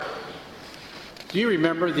Do you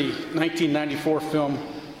remember the 1994 film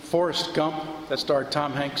Forrest Gump that starred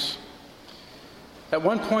Tom Hanks? At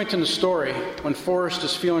one point in the story, when Forrest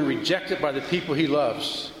is feeling rejected by the people he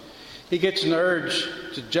loves, he gets an urge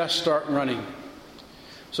to just start running.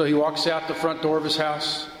 So he walks out the front door of his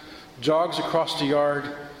house, jogs across the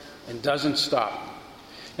yard, and doesn't stop.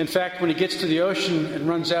 In fact, when he gets to the ocean and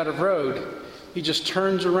runs out of road, he just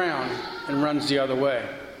turns around and runs the other way.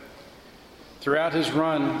 Throughout his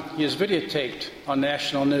run, he is videotaped on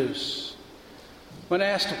national news. When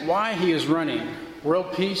asked why he is running,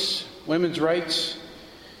 world peace, women's rights,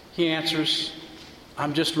 he answers,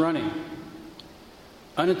 "I'm just running."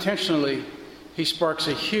 Unintentionally, he sparks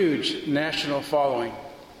a huge national following.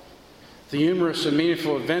 The humorous and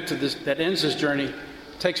meaningful event that ends his journey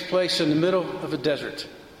takes place in the middle of a desert.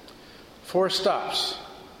 Forrest stops,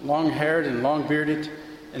 long-haired and long-bearded,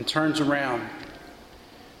 and turns around.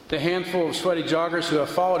 The handful of sweaty joggers who have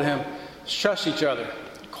followed him shush each other.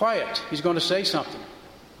 "Quiet, he's going to say something."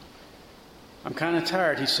 "I'm kind of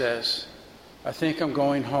tired," he says. "I think I'm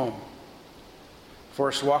going home."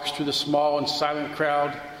 Forrest walks through the small and silent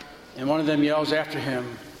crowd, and one of them yells after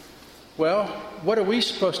him, "Well, what are we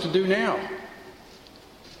supposed to do now?"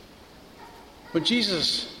 When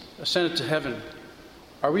Jesus ascended to heaven,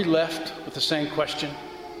 are we left with the same question?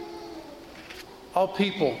 All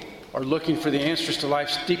people are looking for the answers to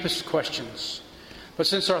life's deepest questions. But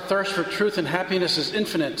since our thirst for truth and happiness is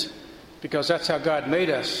infinite, because that's how God made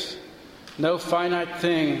us, no finite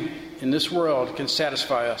thing in this world can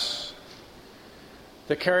satisfy us.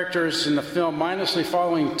 The characters in the film mindlessly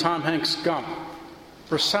following Tom Hanks' Gump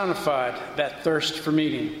personified that thirst for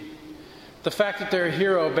meaning. The fact that their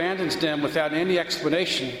hero abandons them without any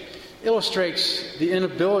explanation illustrates the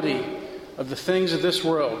inability of the things of this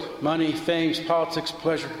world, money, fame, politics,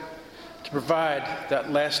 pleasure, to provide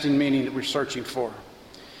that lasting meaning that we're searching for.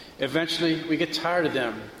 Eventually, we get tired of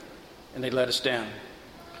them, and they let us down.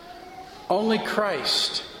 Only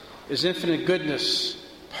Christ is infinite goodness,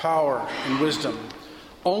 power, and wisdom.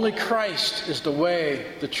 Only Christ is the way,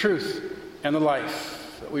 the truth, and the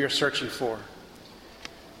life that we are searching for.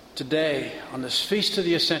 Today, on this Feast of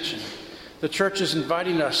the Ascension, the Church is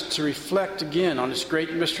inviting us to reflect again on this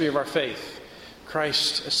great mystery of our faith,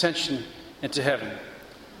 Christ's ascension into heaven.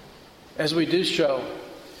 As we do so,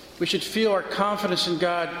 we should feel our confidence in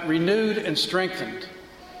God renewed and strengthened.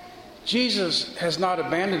 Jesus has not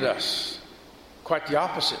abandoned us. Quite the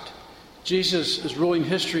opposite. Jesus is ruling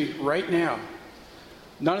history right now.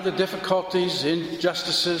 None of the difficulties,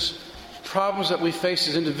 injustices, problems that we face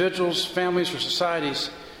as individuals, families, or societies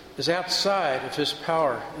is outside of his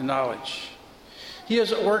power and knowledge. He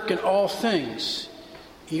is at work in all things,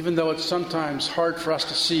 even though it's sometimes hard for us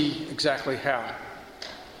to see exactly how.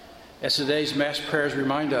 As today's Mass prayers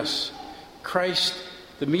remind us, Christ,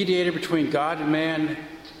 the mediator between God and man,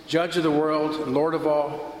 Judge of the world and Lord of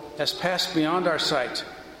all, has passed beyond our sight,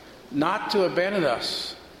 not to abandon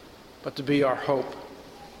us, but to be our hope.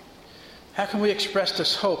 How can we express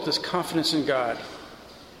this hope, this confidence in God?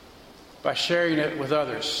 By sharing it with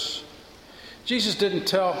others. Jesus didn't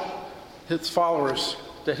tell his followers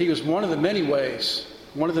that he was one of the many ways,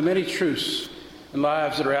 one of the many truths and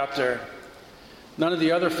lives that are out there. None of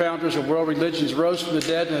the other founders of world religions rose from the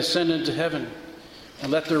dead and ascended into heaven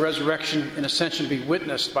and let their resurrection and ascension be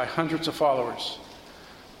witnessed by hundreds of followers.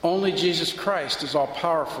 Only Jesus Christ is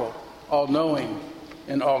all-powerful, all-knowing,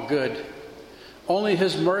 and all-good. Only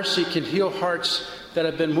his mercy can heal hearts that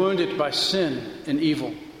have been wounded by sin and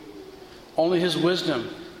evil. Only his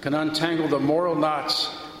wisdom can untangle the moral knots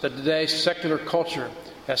that today's secular culture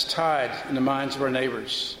has tied in the minds of our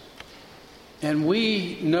neighbors. And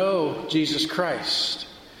we know Jesus Christ.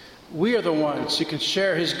 We are the ones who can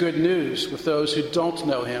share his good news with those who don't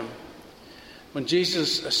know him. When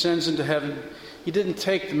Jesus ascends into heaven, he didn't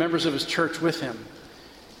take the members of his church with him.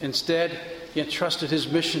 Instead, he entrusted his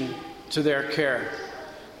mission to their care.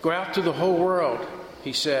 "Go out to the whole world,"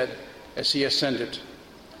 he said as he ascended.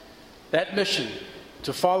 That mission,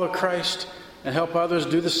 to follow Christ and help others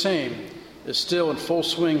do the same, is still in full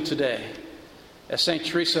swing today. As St.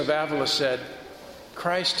 Teresa of Avila said,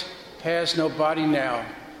 "Christ has no body now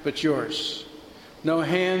but yours. No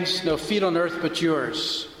hands, no feet on earth but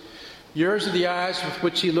yours. Yours are the eyes with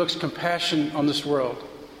which he looks compassion on this world.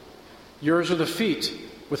 Yours are the feet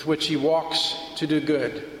with which he walks to do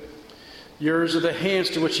good. Yours are the hands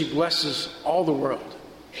to which he blesses all the world.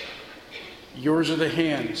 Yours are the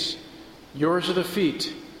hands. Yours are the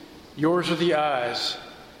feet. Yours are the eyes.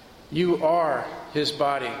 You are his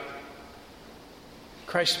body."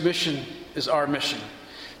 Christ's mission is our mission.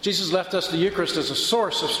 Jesus left us the Eucharist as a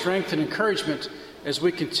source of strength and encouragement as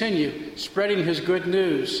we continue spreading his good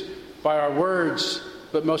news by our words,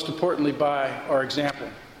 but most importantly by our example.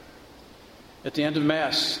 At the end of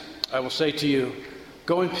Mass, I will say to you,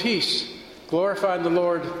 go in peace, glorifying the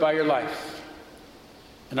Lord by your life.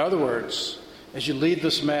 In other words, as you lead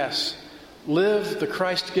this Mass, live the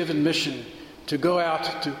Christ-given mission to go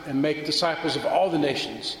out and make disciples of all the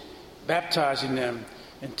nations, baptizing them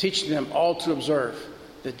and teaching them all to observe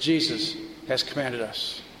that Jesus has commanded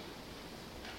us.